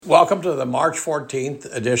Welcome to the March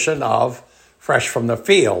 14th edition of Fresh from the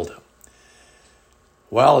Field.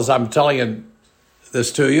 Well, as I'm telling you,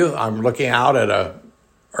 I'm looking out at an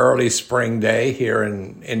early spring day here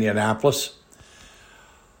in Indianapolis.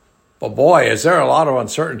 But boy, is there a lot of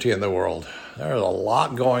uncertainty in the world. There's a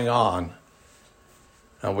lot going on.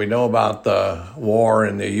 And we know about the war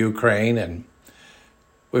in the Ukraine, and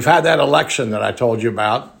we've had that election that I told you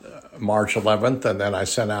about, March 11th, and then I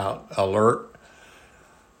sent out alert.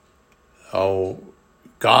 Oh,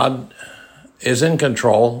 God is in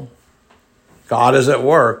control. God is at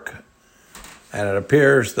work. And it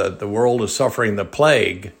appears that the world is suffering the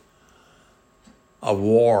plague of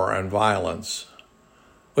war and violence.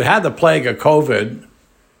 We had the plague of COVID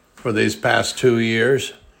for these past 2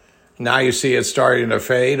 years. Now you see it starting to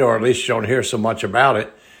fade, or at least you don't hear so much about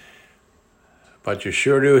it. But you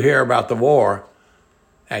sure do hear about the war.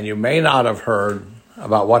 And you may not have heard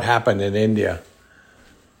about what happened in India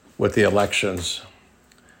with the elections,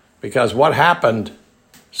 because what happened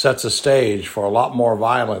sets a stage for a lot more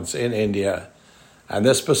violence in India, and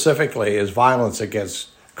this specifically is violence against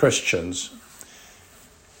Christians,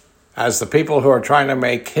 as the people who are trying to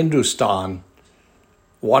make Hindustan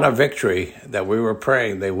won a victory that we were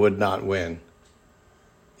praying they would not win.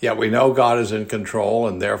 Yet we know God is in control,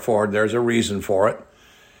 and therefore there's a reason for it.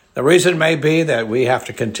 The reason may be that we have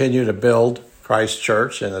to continue to build Christ's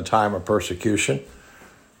church in a time of persecution.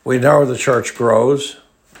 We know the church grows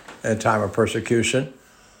in a time of persecution.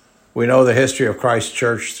 We know the history of Christ's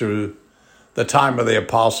church through the time of the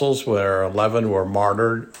apostles, where 11 were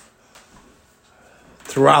martyred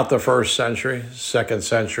throughout the first century, second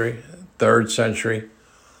century, third century.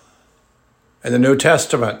 In the New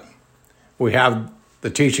Testament, we have the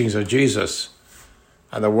teachings of Jesus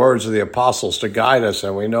and the words of the apostles to guide us,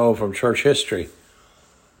 and we know from church history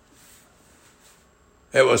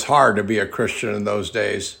it was hard to be a Christian in those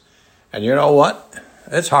days. And you know what?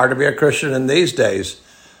 It's hard to be a Christian in these days.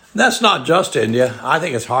 And that's not just India. I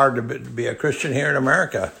think it's hard to be a Christian here in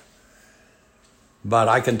America. But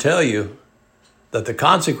I can tell you that the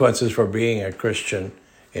consequences for being a Christian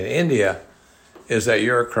in India is that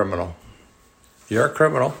you're a criminal. You're a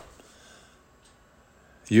criminal.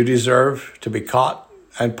 You deserve to be caught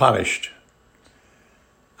and punished.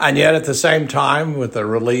 And yet at the same time, with the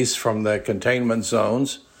release from the containment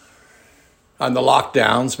zones and the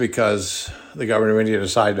lockdowns, because the government of India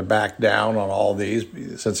decided to back down on all these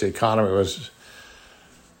since the economy was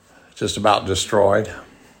just about destroyed.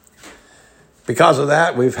 Because of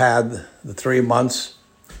that, we've had the 3 months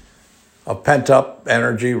of pent-up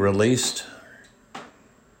energy released.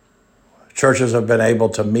 Churches have been able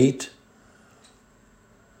to meet.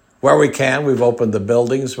 Where we can, we've opened the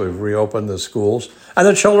buildings, we've reopened the schools, and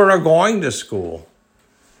the children are going to school.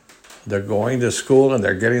 They're going to school and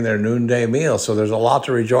they're getting their noonday meal, so there's a lot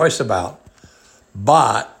to rejoice about.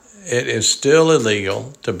 But it is still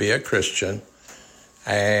illegal to be a Christian,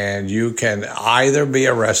 and you can either be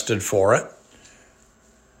arrested for it,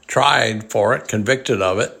 tried for it, convicted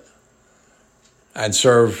of it, and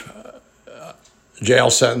serve a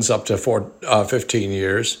jail sentence up to 15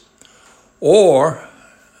 years, or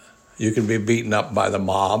you can be beaten up by the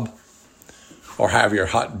mob or have your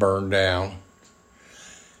hut burned down.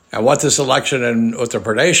 And what this election in Uttar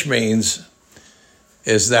Pradesh means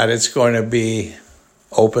is that it's going to be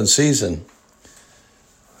open season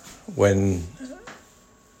when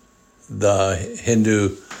the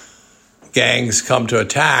Hindu gangs come to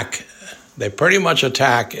attack. They pretty much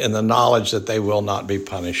attack in the knowledge that they will not be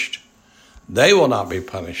punished. They will not be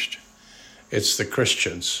punished. It's the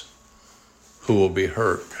Christians who will be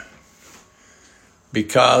hurt.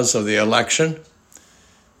 Because of the election,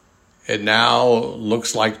 it now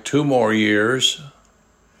looks like 2 more years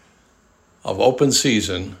of open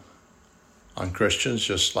season on Christians,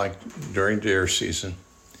 just like during deer season.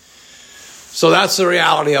 So that's the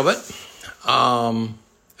reality of it.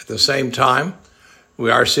 At the same time,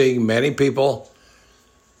 we are seeing many people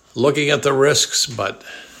looking at the risks, but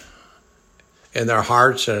in their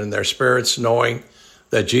hearts and in their spirits knowing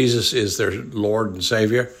that Jesus is their Lord and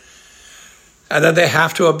Savior, and that they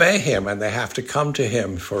have to obey him and they have to come to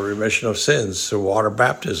him for remission of sins through water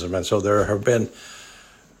baptism. And so there have been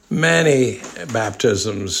many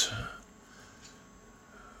baptisms.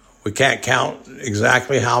 We can't count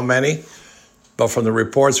exactly how many, but from the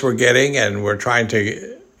reports we're getting, and we're trying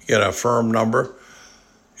to get a firm number,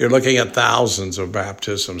 you're looking at thousands of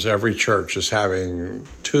baptisms. Every church is having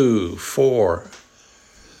 2, 4,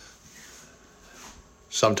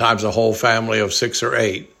 sometimes a whole family of 6 or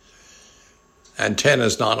 8. And 10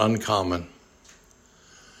 is not uncommon.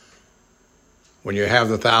 When you have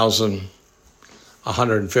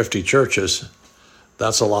 1,150 churches,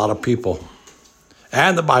 That's a lot of people.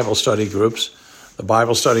 And the Bible study groups. The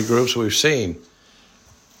Bible study groups we've seen.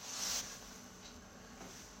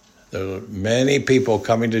 There are many people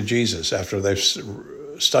coming to Jesus after they've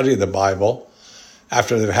studied the Bible,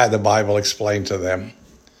 after they've had the Bible explained to them.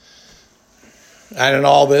 And in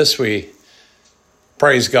all this, we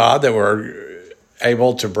praise God that we're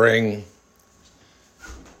able to bring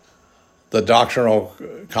the doctrinal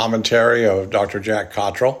commentary of Dr. Jack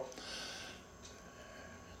Cottrell.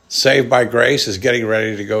 Saved by Grace is getting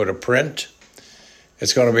ready to go to print.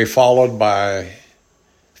 It's going to be followed by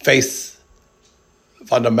Faith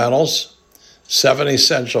Fundamentals, 7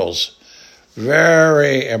 Essentials,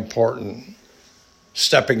 very important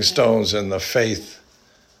stepping stones in the faith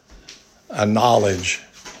and knowledge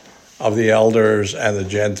of the elders and the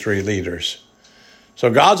Gen 3 leaders. So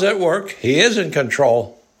God's at work. He is in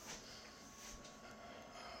control.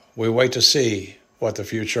 We wait to see what the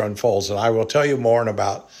future unfolds. And I will tell you more in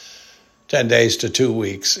about 10 days to 2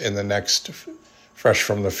 weeks in the next Fresh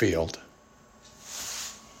from the Field.